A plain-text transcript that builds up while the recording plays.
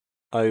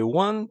I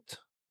want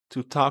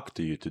to talk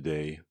to you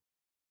today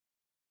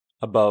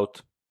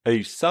about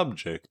a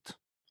subject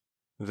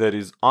that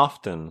is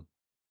often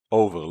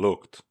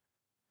overlooked.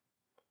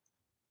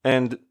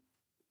 And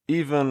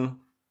even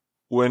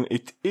when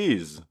it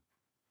is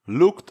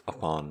looked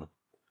upon,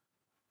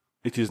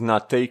 it is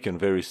not taken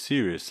very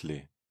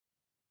seriously.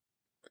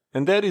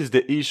 And that is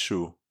the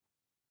issue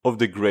of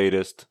the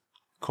greatest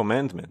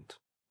commandment.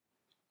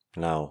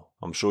 Now,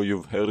 I'm sure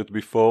you've heard it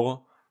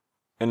before,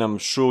 and I'm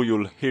sure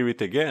you'll hear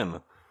it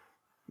again.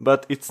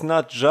 But it's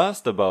not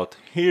just about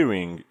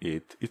hearing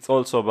it, it's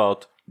also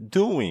about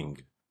doing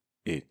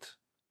it.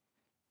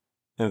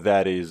 And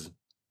that is,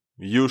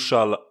 you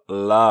shall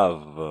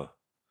love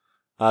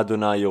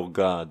Adonai your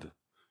God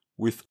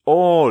with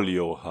all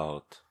your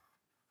heart,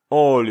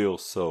 all your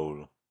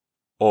soul,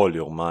 all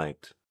your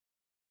might.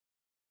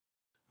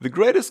 The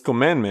greatest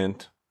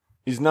commandment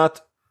is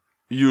not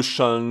you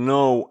shall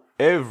know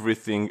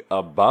everything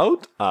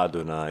about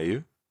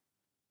Adonai,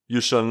 you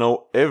shall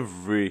know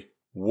every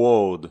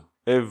word,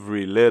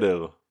 every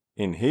letter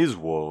in his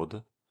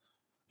word.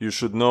 You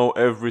should know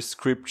every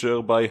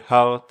scripture by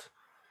heart.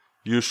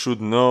 You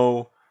should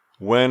know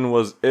when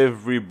was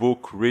every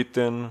book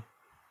written,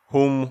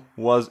 whom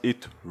was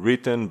it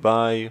written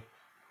by,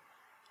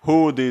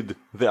 who did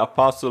the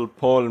Apostle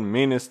Paul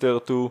minister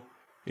to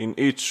in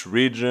each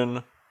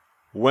region,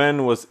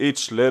 when was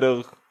each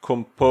letter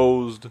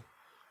composed,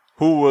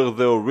 who were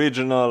the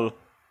original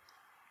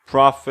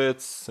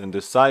prophets and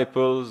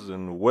disciples,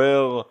 and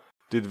where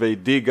did they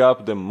dig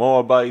up the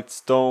Moabite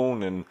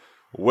stone, and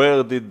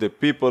where did the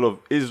people of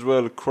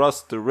Israel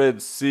cross the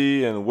Red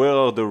Sea, and where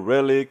are the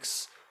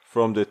relics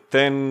from the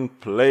 10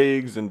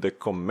 plagues and the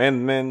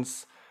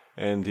commandments?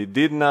 And he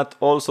did not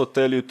also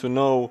tell you to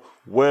know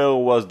where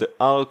was the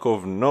Ark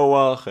of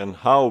Noah, and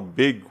how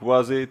big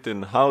was it,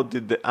 and how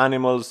did the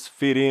animals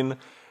fit in.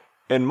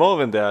 And more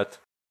than that,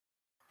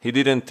 he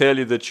didn't tell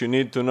you that you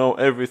need to know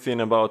everything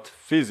about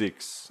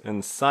physics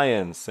and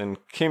science and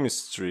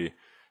chemistry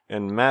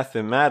and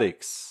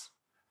mathematics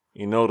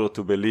in order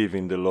to believe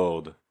in the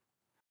Lord.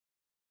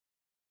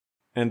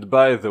 And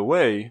by the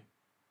way,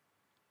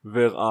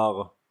 there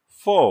are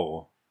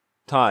 4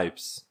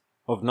 types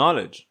of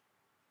knowledge.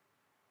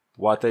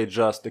 What I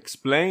just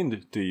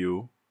explained to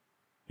you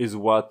is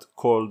what's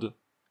called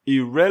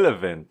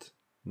irrelevant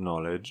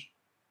knowledge,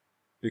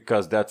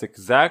 because that's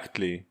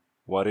exactly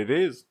what it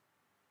is.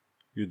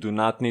 You do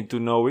not need to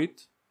know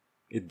it.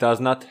 It does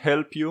not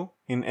help you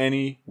in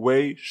any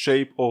way,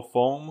 shape, or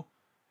form,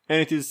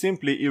 and it is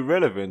simply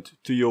irrelevant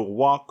to your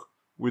walk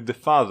with the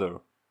Father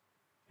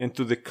and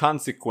to the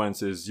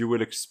consequences you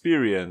will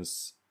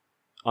experience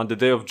on the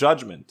day of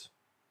judgment.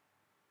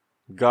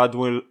 God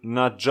will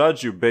not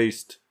judge you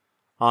based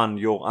on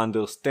your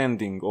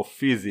understanding of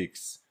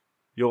physics,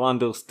 your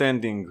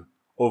understanding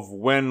of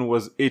when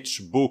was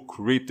each book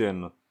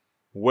written,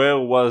 where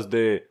was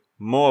the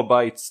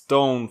Moabite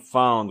stone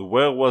found,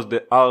 where was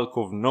the Ark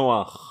of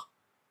Noah,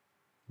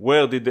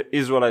 where did the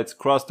Israelites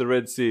cross the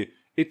Red Sea.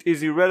 It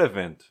is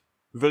irrelevant.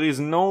 There is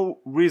no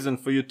reason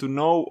for you to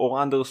know or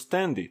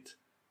understand it.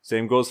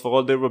 Same goes for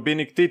all the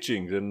rabbinic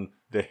teachings and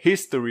the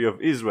history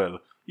of Israel.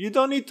 You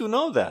don't need to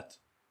know that.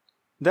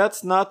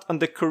 That's not on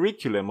the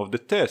curriculum of the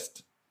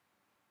test.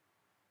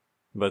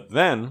 But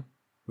then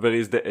there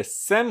is the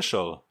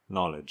essential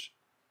knowledge,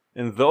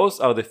 and those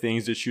are the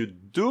things that you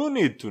do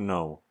need to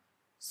know,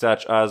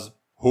 such as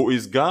who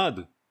is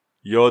God,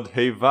 Yod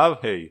He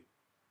Vav He.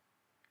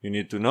 You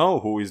need to know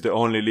who is the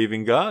only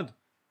living God.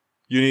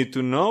 You need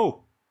to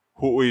know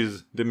who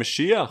is the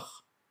Mashiach,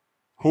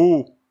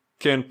 who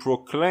can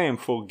proclaim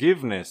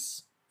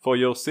forgiveness for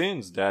your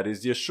sins. That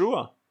is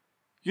Yeshua.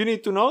 You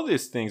need to know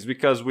these things,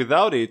 because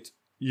without it,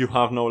 you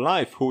have no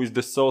life. Who is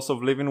the source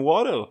of living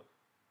water?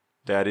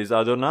 That is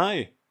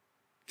Adonai.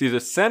 It is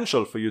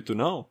essential for you to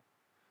know.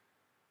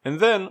 And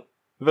then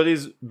there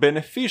is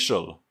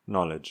beneficial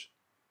knowledge.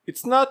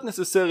 It's not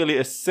necessarily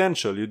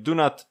essential. You do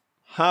not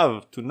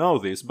have to know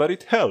this, but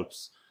it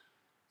helps,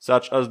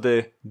 such as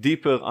the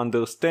deeper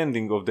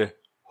understanding of the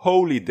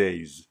holy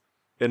days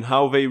and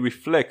how they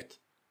reflect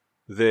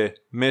the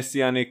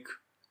messianic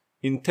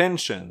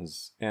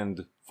intentions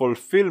and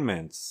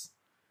fulfillments.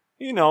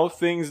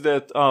 Things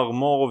that are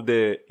more of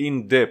the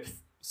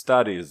in-depth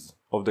studies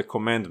of the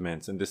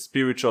commandments and the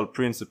spiritual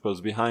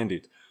principles behind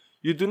it.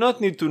 You do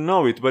not need to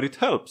know it, but it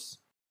helps.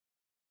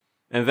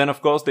 And then,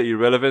 of course, the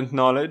irrelevant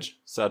knowledge,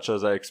 such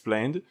as I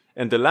explained.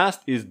 And the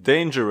last is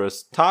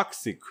dangerous,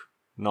 toxic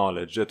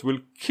knowledge that will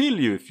kill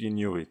you if you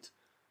knew it.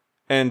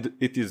 And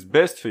it is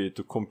best for you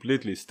to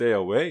completely stay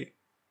away.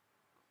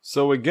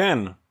 So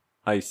again,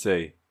 I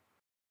say,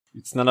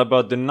 it's not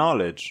about the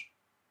knowledge,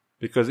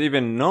 because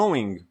even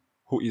knowing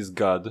who is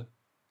God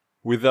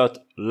without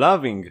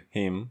loving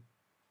Him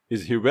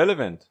is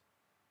irrelevant.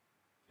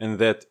 And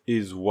that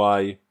is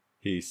why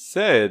He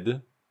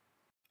said,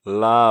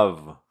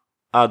 love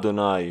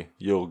Adonai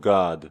your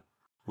God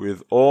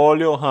with all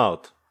your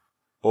heart,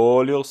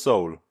 all your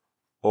soul,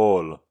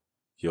 all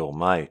your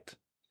might.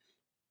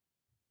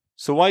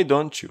 So why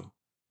don't you?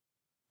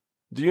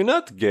 Do you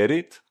not get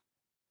it?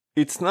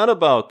 It's not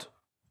about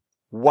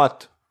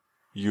what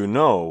you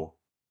know,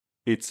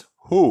 it's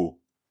who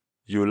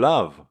you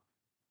love.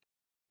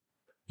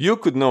 You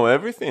could know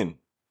everything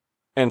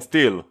and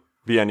still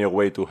be on your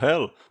way to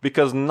hell,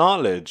 because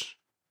knowledge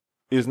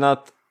is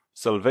not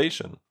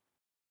salvation.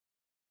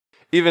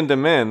 Even the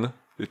man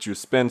that you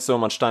spend so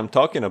much time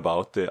talking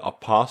about, the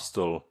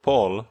Apostle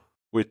Paul,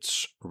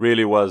 which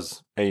really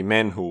was a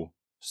man who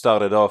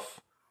started off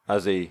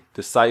as a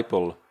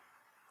disciple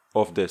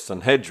of the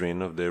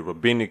Sanhedrin, of the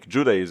Rabbinic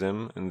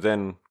Judaism, and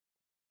then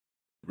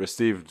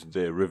received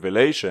the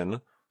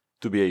revelation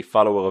to be a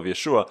follower of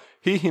Yeshua,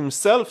 he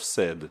himself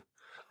said,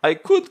 I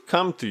could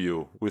come to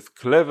you with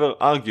clever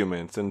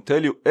arguments and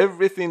tell you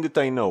everything that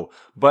I know,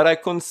 but I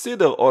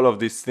consider all of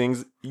these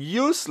things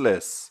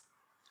useless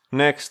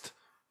next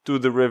to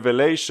the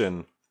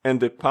revelation and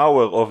the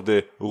power of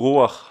the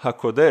Ruach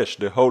HaKodesh,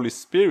 the Holy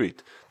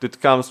Spirit,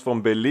 that comes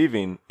from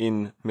believing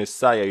in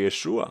Messiah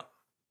Yeshua.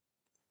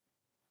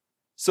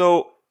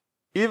 So,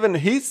 even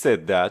he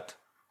said that,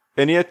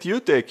 and yet you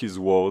take his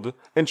word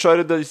and try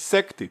to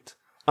dissect it.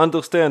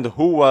 Understand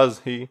who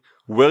was he,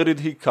 where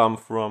did he come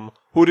from,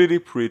 who did he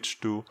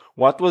preach to,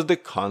 what was the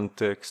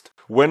context,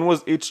 when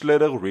was each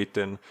letter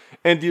written,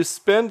 and you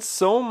spend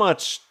so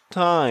much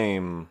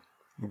time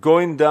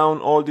going down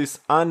all these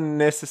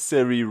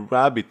unnecessary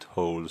rabbit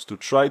holes to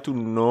try to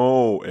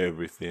know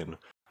everything,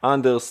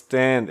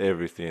 understand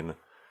everything,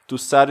 to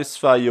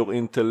satisfy your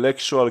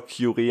intellectual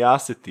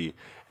curiosity,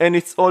 and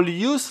it's all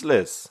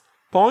useless,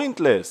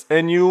 pointless,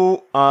 and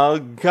you are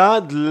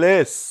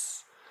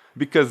godless,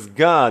 because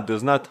God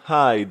does not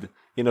hide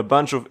in a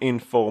bunch of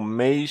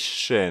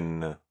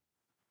information.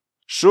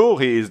 Sure,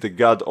 he is the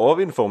God of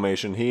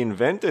information, he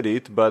invented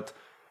it, but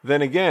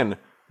then again,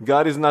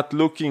 God is not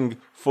looking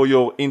for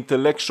your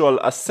intellectual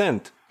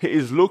assent, he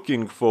is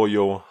looking for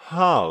your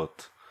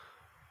heart.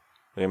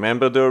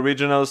 Remember the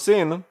original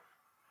sin?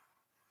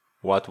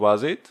 What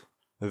was it?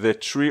 The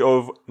tree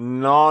of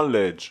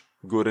knowledge,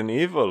 good and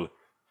evil.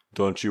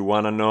 Don't you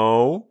want to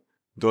know?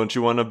 Don't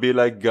you want to be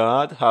like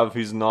God, have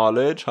his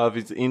knowledge, have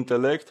his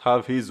intellect,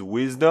 have his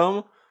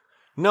wisdom?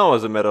 No,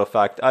 as a matter of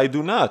fact, I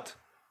do not.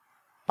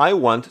 I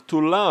want to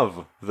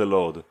love the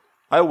Lord.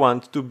 I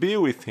want to be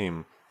with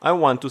him. I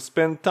want to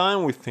spend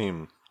time with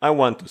him. I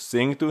want to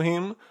sing to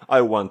him.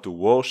 I want to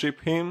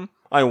worship him.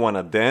 I want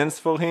to dance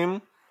for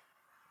him.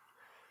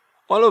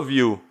 All of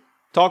you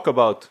talk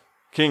about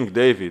King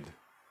David,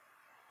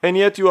 and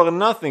yet you are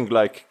nothing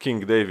like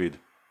King David.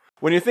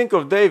 When you think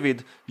of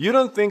David, you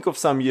don't think of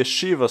some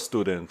yeshiva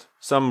student,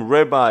 some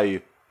rabbi,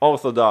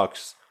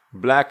 orthodox,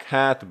 black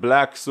hat,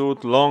 black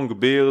suit, long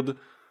beard,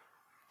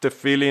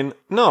 tefillin.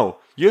 No,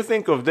 you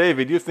think of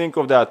David, you think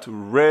of that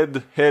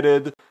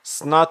red-headed,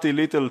 snotty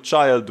little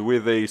child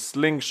with a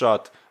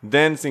slingshot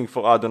dancing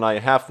for Adonai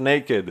half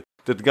naked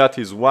that got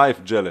his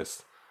wife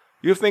jealous.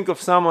 You think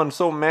of someone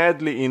so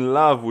madly in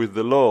love with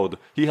the Lord,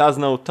 he has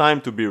no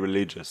time to be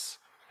religious.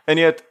 And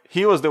yet,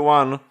 he was the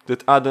one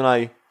that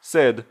Adonai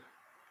said,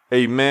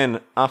 a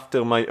man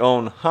after my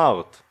own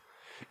heart.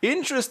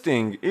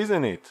 Interesting,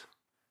 isn't it?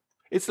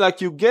 It's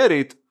like you get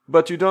it,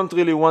 but you don't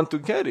really want to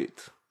get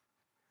it.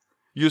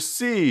 You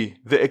see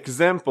the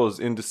examples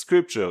in the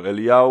scripture,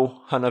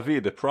 Eliyahu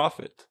Hanavi, the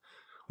prophet,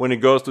 when he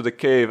goes to the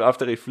cave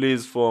after he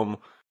flees from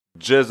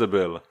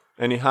Jezebel,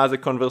 and he has a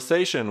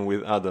conversation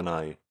with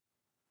Adonai.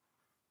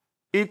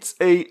 It's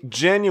a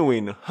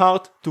genuine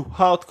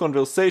heart-to-heart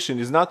conversation.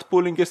 He's not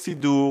pulling a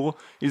siddur.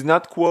 He's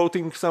not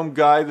quoting some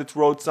guy that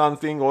wrote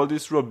something, all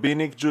this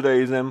rabbinic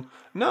Judaism.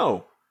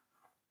 No.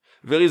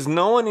 There is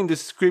no one in the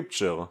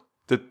scripture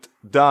that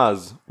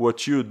does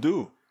what you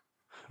do.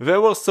 They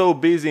were so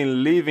busy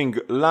in living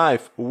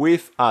life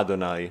with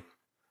Adonai.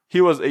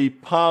 He was a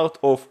part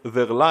of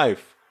their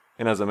life.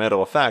 And as a matter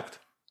of fact,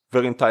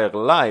 their entire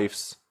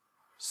lives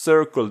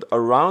circled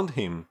around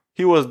him.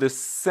 He was the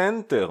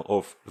center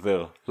of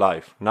their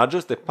life, not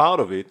just a part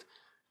of it.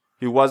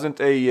 He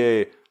wasn't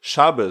a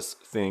Shabbos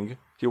thing.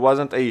 He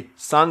wasn't a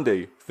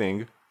Sunday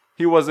thing.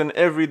 He was an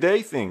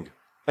everyday thing.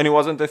 And he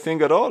wasn't a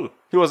thing at all.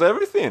 He was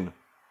everything.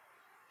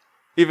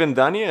 Even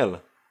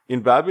Daniel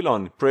in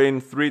Babylon,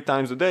 praying 3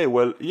 times a day.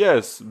 Well,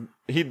 yes,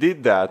 he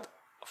did that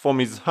from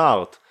his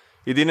heart.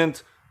 He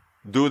didn't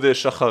do the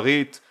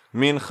Shacharit,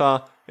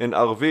 Mincha, and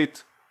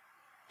Arvit,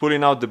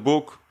 pulling out the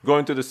book,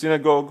 going to the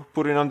synagogue,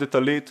 putting on the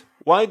talit.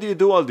 Why do you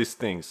do all these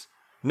things?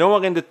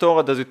 Nowhere in the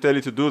Torah does it tell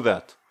you to do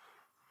that.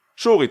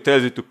 Sure, it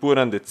tells you to put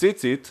on the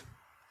tzitzit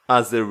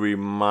as a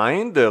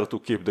reminder to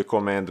keep the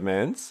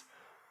commandments,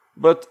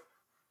 but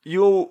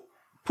you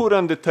put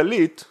on the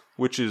talit,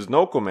 which is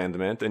no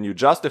commandment, and you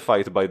justify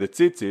it by the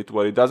tzitzit.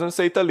 Well, it doesn't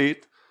say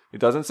talit. It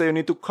doesn't say you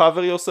need to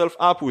cover yourself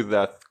up with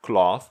that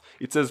cloth.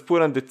 It says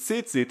put on the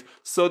tzitzit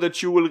so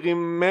that you will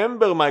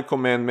remember my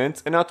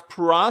commandments and not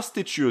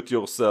prostitute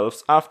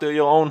yourselves after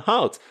your own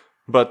heart.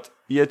 But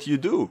yet you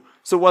do.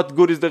 So what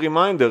good is the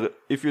reminder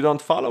if you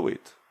don't follow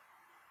it?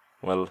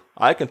 Well,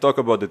 I can talk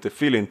about the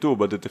tefillin too,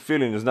 but the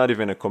tefillin is not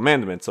even a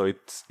commandment, so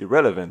it's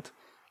irrelevant.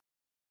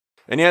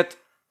 And yet,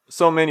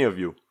 so many of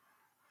you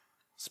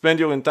spend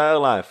your entire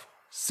life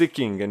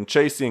seeking and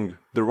chasing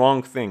the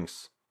wrong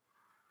things.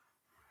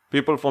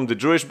 People from the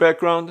Jewish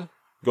background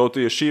go to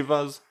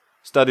yeshivas,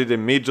 study the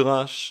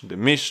Midrash, the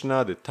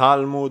Mishnah, the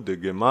Talmud, the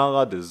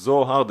Gemara, the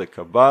Zohar, the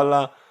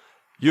Kabbalah,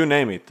 you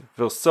name it.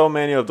 There's so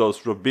many of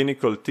those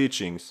rabbinical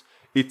teachings.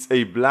 It's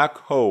a black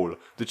hole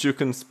that you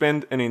can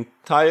spend an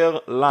entire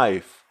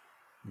life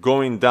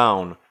going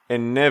down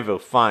and never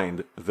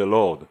find the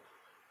Lord.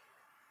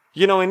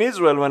 You know, in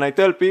Israel, when I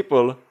tell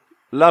people,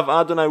 love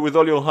Adonai with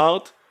all your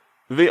heart,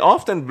 they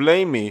often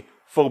blame me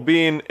for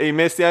being a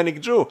Messianic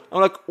Jew.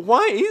 I'm like,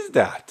 why is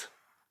that?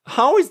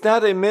 How is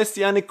that a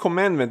Messianic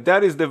commandment?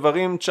 That is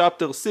Devarim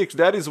chapter 6.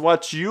 That is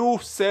what you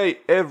say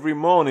every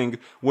morning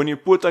when you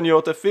put on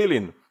your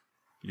tefillin.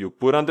 You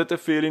put on the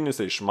tefillin, you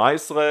say, Shema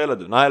Yisrael,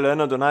 Adonai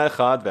Eloheinu Adonai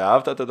Echad,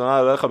 ve'ahavta et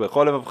Adonai Elohecha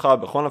b'chol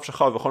levavcha, b'chol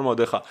nafshecha, v'chol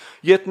modecha.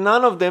 Yet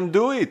none of them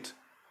do it.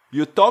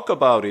 You talk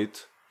about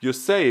it, you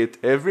say it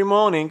every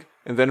morning,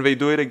 and then they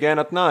do it again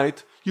at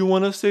night. You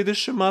want to say the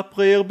Shema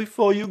prayer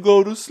before you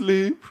go to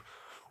sleep?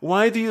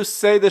 Why do you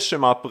say the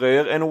Shema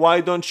prayer, and why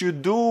don't you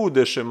do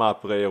the Shema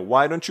prayer?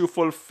 Why don't you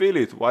fulfill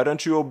it? Why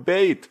don't you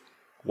obey it?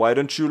 Why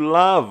don't you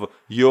love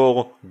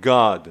your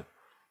God?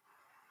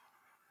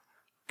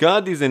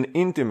 God is an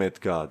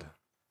intimate God.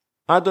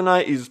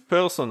 Adonai is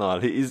personal,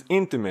 He is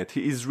intimate,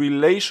 He is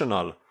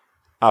relational.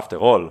 After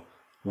all,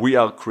 we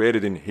are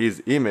created in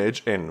His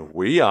image, and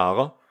we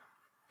are.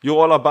 You're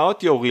all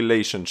about your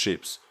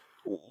relationships.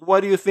 What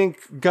do you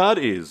think God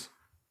is?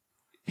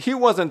 He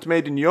wasn't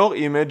made in your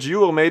image, you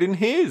were made in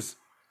His.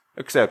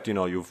 Except,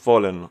 you've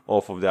fallen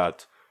off of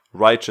that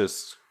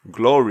righteous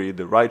glory,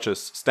 the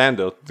righteous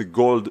standard, the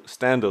gold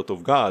standard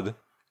of God.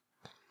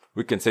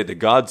 We can say the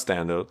God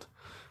standard.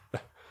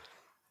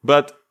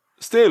 But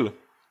still,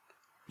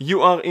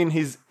 you are in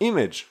His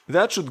image.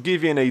 That should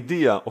give you an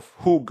idea of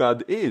who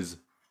God is.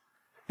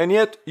 And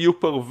yet you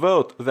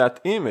pervert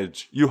that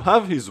image. You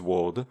have His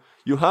word,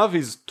 you have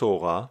His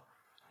Torah,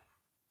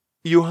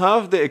 you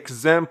have the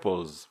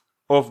examples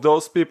of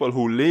those people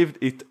who lived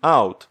it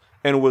out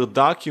and were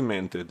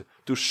documented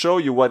to show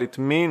you what it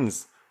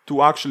means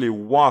to actually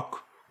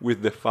walk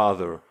with the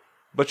Father.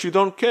 But you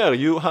don't care.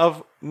 You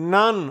have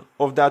none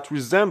of that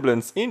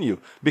resemblance in you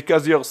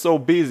because you're so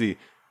busy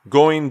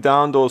going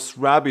down those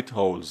rabbit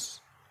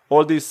holes.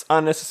 All this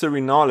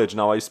unnecessary knowledge.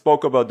 Now, I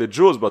spoke about the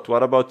Jews, but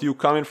what about you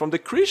coming from the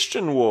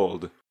Christian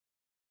world?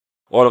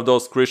 All of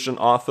those Christian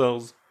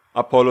authors,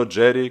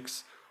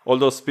 apologetics, all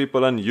those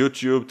people on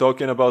YouTube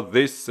talking about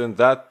this and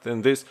that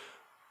and this.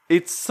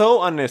 It's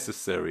so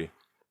unnecessary.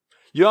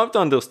 You have to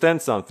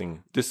understand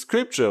something. The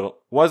scripture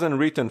wasn't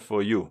written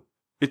for you.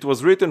 It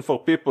was written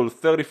for people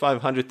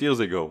 3,500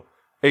 years ago.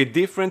 A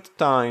different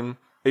time,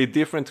 a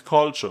different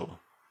culture.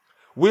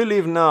 We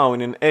live now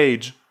in an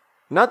age,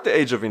 not the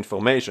age of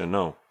information,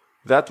 no.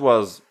 That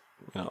was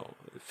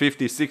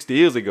 50, 60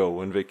 years ago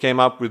when they came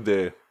up with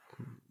the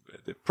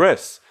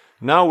press.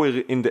 Now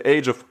we're in the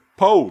age of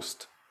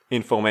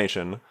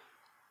post-information,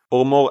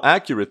 or more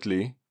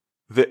accurately,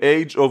 the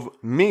age of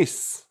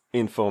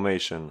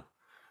misinformation.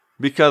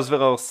 Because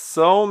there are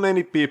so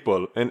many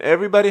people and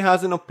everybody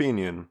has an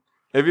opinion.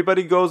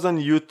 Everybody goes on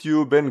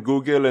YouTube and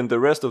Google and the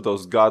rest of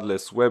those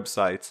godless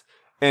websites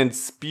and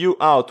spew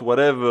out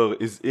whatever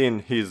is in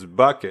his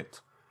bucket.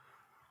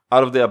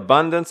 Out of the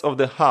abundance of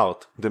the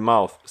heart, the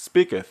mouth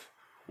speaketh.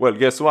 Well,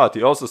 guess what?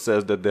 He also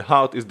says that the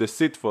heart is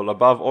deceitful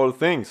above all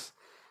things.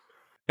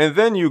 And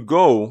then you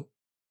go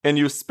and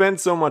you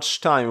spend so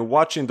much time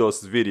watching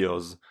those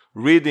videos,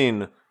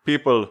 reading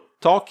people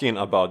talking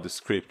about the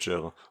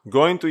scripture,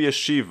 going to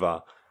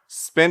yeshiva,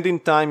 spending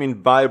time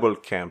in Bible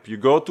camp. You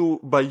go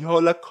to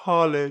Biola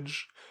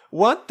College.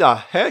 What the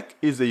heck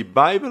is a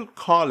Bible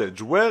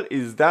college? Where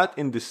is that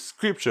in the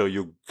scripture,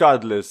 you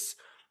godless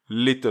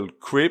little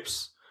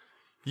creeps?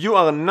 You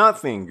are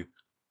nothing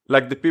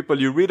like the people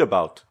you read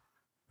about.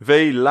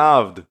 They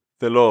loved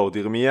the Lord.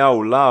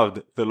 Yirmiyahu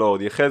loved the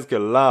Lord.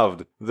 Yechezkel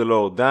loved the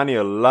Lord.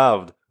 Daniel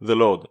loved the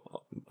Lord.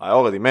 I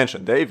already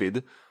mentioned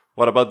David.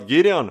 What about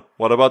Gideon?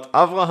 What about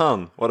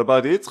Abraham? What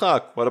about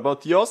Yitzchak? What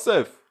about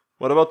Yosef?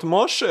 What about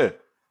Moshe?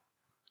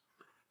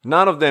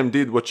 None of them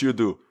did what you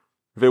do.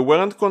 They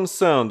weren't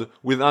concerned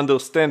with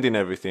understanding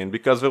everything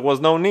because there was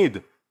no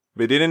need.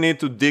 They didn't need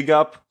to dig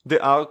up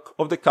the Ark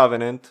of the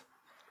Covenant.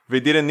 They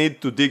didn't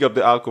need to dig up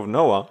the Ark of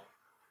Noah.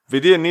 They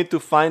didn't need to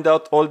find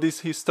out all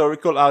these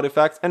historical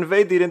artifacts, and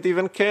they didn't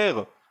even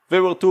care. They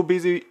were too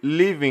busy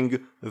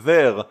living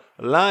their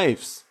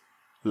lives,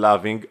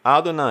 loving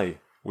Adonai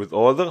with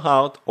all their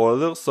heart, all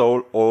their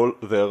soul, all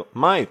their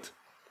might.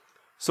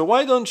 So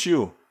why don't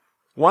you?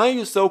 Why are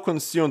you so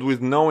consumed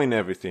with knowing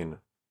everything?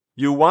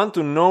 You want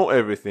to know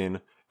everything,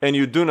 and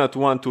you do not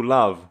want to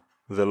love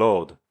the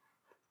Lord.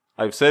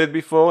 I've said it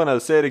before and I'll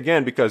say it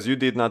again because you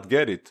did not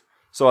get it,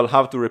 so I'll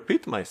have to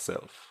repeat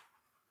myself.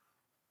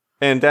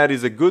 And that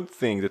is a good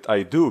thing that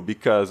I do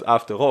because,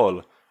 after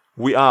all,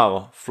 we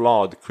are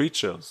flawed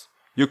creatures.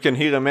 You can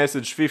hear a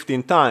message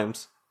 15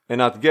 times and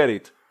not get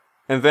it,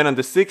 and then on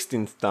the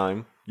 16th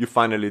time, you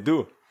finally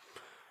do.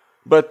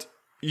 But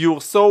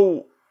you're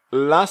so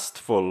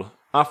lustful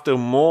after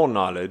more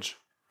knowledge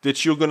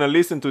that you're gonna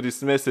listen to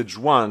this message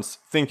once,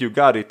 think you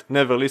got it,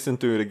 never listen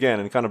to it again,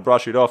 and kind of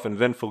brush it off, and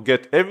then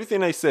forget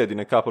everything I said in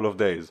a couple of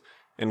days,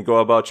 and go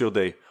about your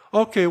day.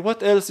 Okay,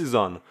 what else is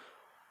on?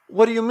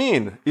 What do you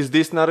mean? Is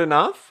this not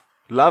enough?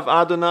 Love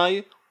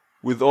Adonai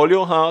with all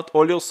your heart,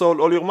 all your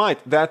soul, all your might.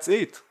 That's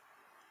it.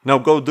 Now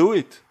go do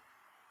it.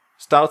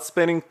 Start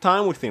spending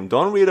time with Him.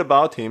 Don't read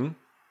about Him.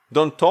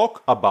 Don't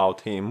talk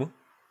about Him.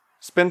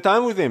 Spend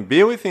time with Him.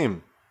 Be with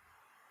Him.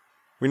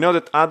 We know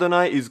that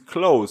Adonai is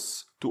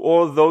close to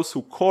all those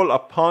who call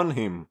upon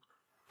Him.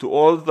 To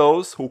all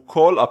those who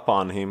call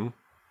upon Him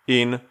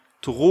in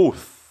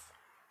truth.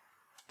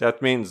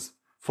 That means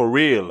for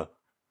real.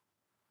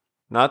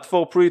 Not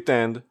for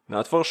pretend,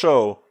 not for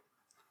show.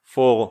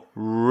 For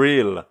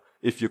real.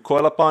 If you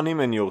call upon Him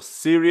and you're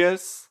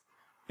serious,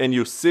 and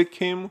you seek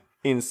Him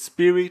in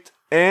spirit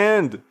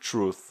and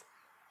truth,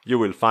 you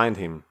will find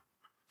Him.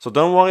 So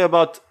don't worry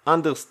about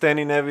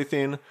understanding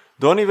everything.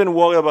 Don't even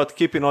worry about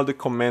keeping all the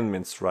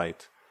commandments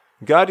right.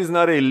 God is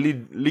not a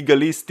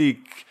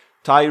legalistic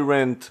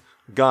tyrant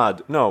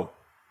God. No.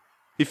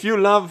 If you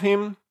love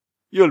Him,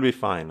 you'll be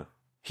fine.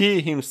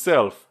 He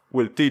Himself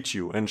will teach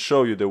you and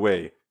show you the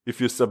way. If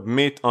you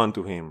submit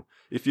unto Him.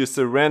 If you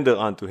surrender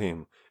unto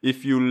Him.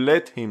 If you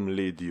let Him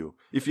lead you.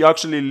 If you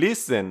actually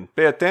listen,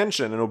 pay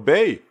attention, and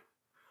obey.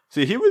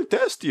 See, He will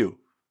test you.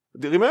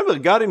 Remember,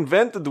 God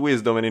invented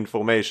wisdom and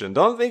information.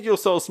 Don't think you're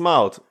so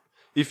smart.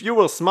 If you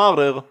were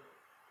smarter,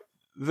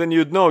 then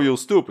you'd know you're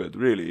stupid,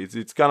 really.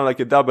 It's kind of like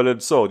a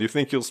double-edged sword. You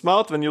think you're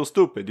smart, then you're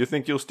stupid. You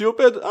think you're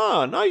stupid?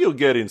 Now you're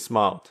getting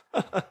smart.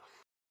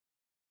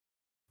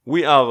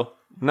 We are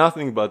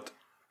nothing but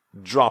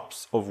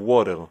drops of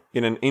water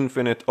in an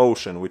infinite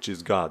ocean, which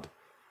is God.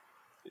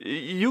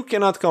 You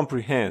cannot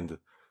comprehend.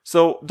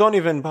 So don't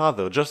even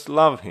bother. Just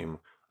love Him.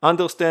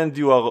 Understand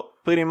you are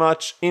pretty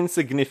much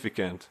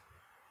insignificant.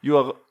 You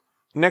are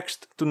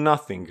next to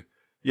nothing.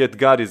 Yet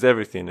God is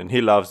everything and He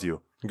loves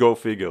you. Go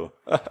figure.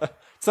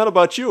 It's not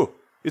about you.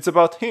 It's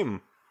about Him.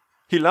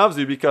 He loves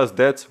you because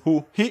that's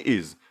who He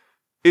is.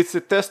 It's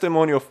a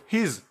testimony of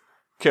His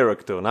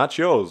character, not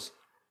yours.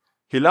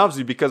 He loves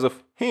you because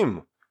of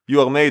Him.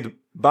 You are made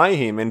by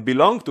Him and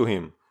belong to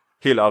Him.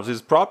 He loves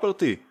His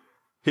property.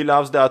 He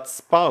loves that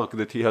spark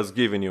that He has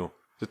given you,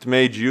 that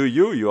made you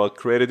you. You are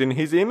created in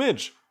His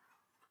image.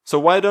 So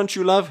why don't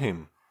you love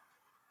Him?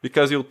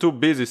 Because you're too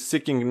busy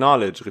seeking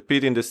knowledge,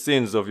 repeating the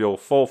sins of your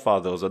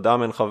forefathers,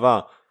 Adam and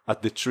Chava,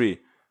 at the tree.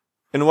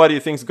 And what do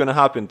you think is going to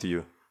happen to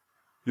you?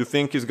 You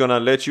think He's going to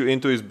let you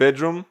into His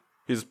bedroom?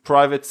 His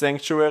private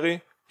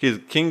sanctuary?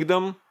 His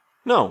kingdom?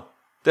 No,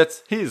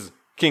 that's His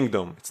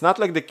kingdom. It's not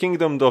like the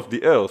kingdom of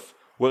the earth,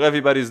 where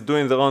everybody's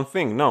doing their own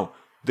thing. No,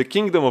 the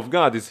kingdom of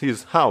God is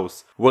His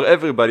house, where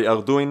everybody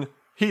are doing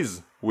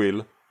His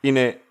will, in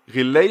a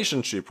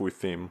relationship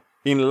with Him,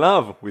 in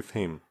love with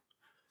Him.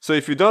 So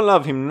if you don't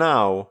love Him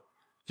now,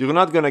 you're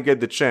not gonna get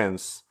the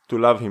chance to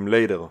love Him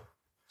later.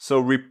 So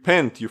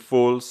repent, you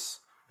fools.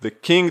 The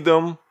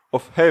kingdom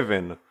of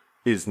heaven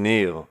is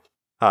near.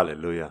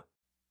 Hallelujah.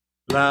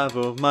 Love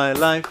of my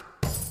life,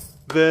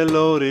 the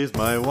Lord is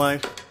my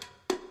wife.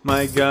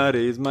 My God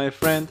is my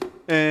friend,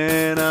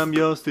 and I'm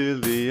yours till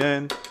the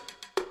end.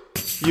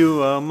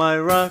 You are my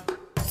rock,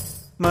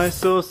 my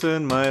source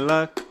and my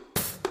luck.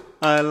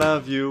 I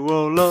love you,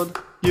 oh Lord,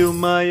 you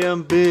my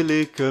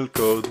umbilical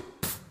cord.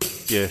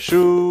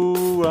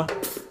 Yeshua,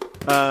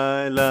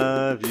 I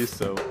love you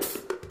so.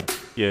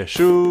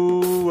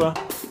 Yeshua,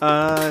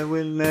 I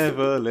will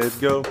never let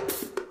go.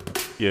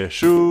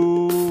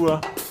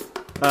 Yeshua,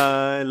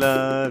 I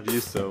love you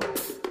so.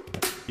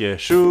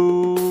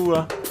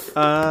 Yeshua,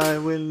 I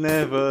will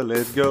never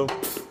let go.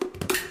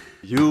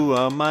 You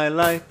are my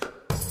light,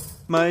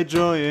 my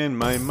joy and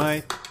my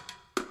might.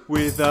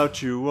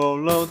 Without you, oh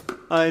Lord,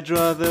 I'd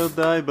rather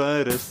die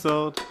by the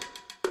sword.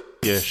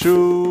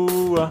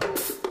 Yeshua,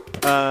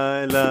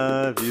 I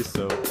love you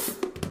so.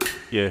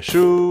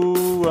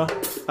 Yeshua,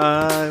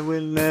 I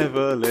will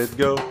never let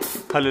go.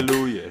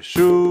 Hallelujah.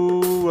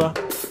 Yeshua,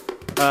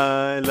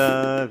 I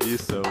love you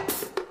so.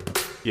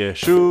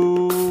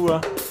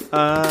 Yeshua,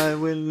 I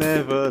will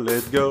never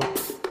let go.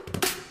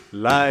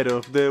 Light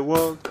of the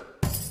world,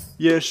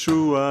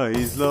 Yeshua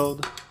is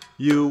Lord.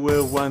 You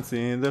were once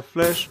in the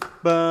flesh,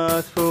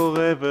 but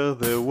forever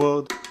the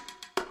word.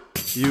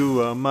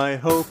 You are my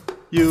hope,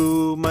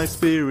 you my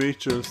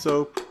spiritual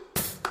soap.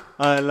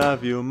 I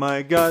love you,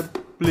 my God,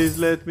 please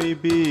let me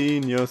be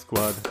in your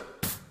squad.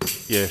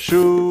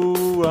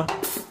 Yeshua,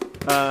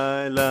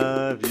 I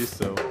love you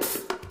so.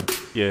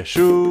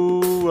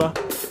 Yeshua,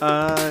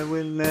 I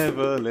will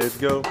never let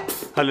go.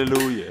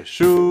 Hallelujah.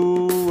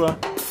 Yeshua,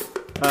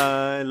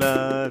 I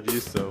love you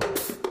so.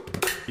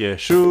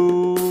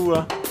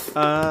 Yeshua,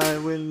 I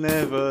will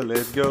never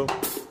let go.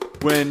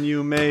 When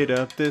you made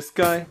up the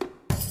sky,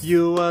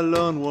 you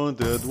alone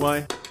wondered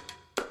why.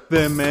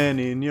 The man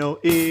in your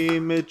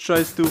image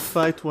tries to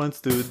fight,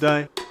 wants to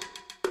die.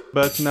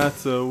 But not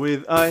so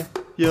with I,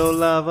 your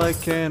love I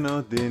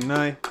cannot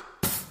deny.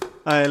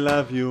 I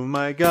love you,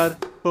 my God,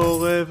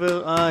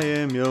 forever I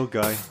am your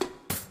guy.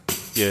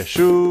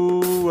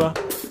 Yeshua,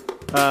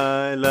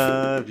 I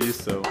love you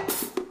so.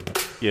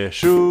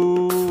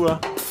 Yeshua,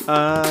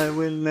 I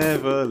will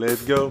never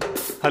let go.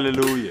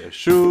 Hallelujah,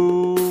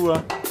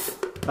 Yeshua,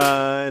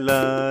 I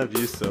love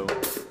you so.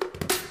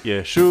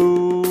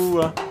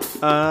 Yeshua,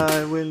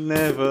 I will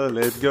never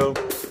let go.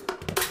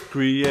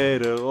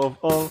 Creator of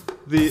all,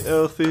 the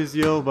earth is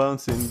your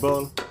bouncing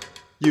ball.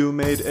 You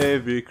made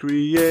every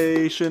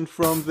creation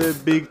from the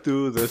big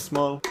to the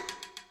small.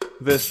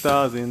 The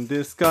stars in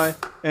the sky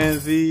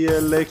and the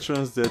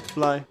electrons that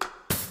fly.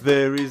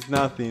 There is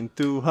nothing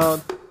too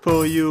hard,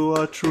 for you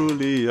are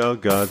truly our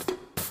God.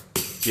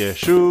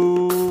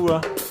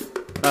 Yeshua,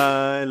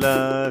 I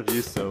love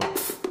you so.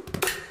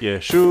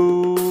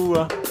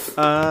 Yeshua,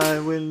 I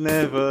will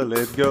never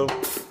let go.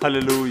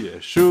 Hallelujah,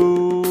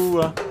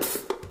 Yeshua,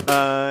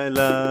 I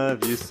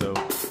love you so.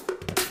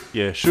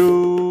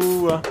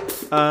 Yeshua,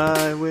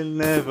 I will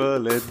never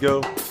let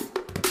go.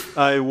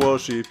 I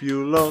worship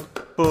you, Lord,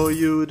 for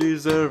you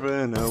deserve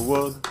an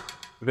award.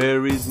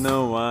 There is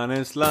no one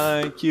else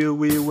like you,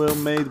 we were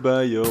made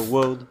by your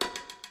word.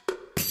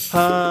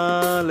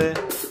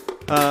 Hallelujah.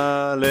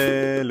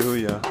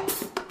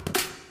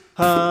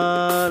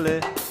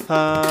 Hallelujah.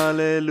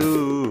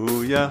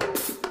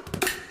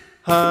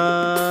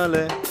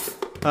 Hallelujah.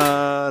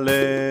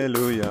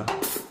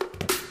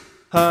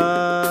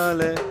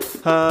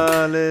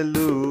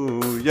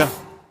 Hallelujah.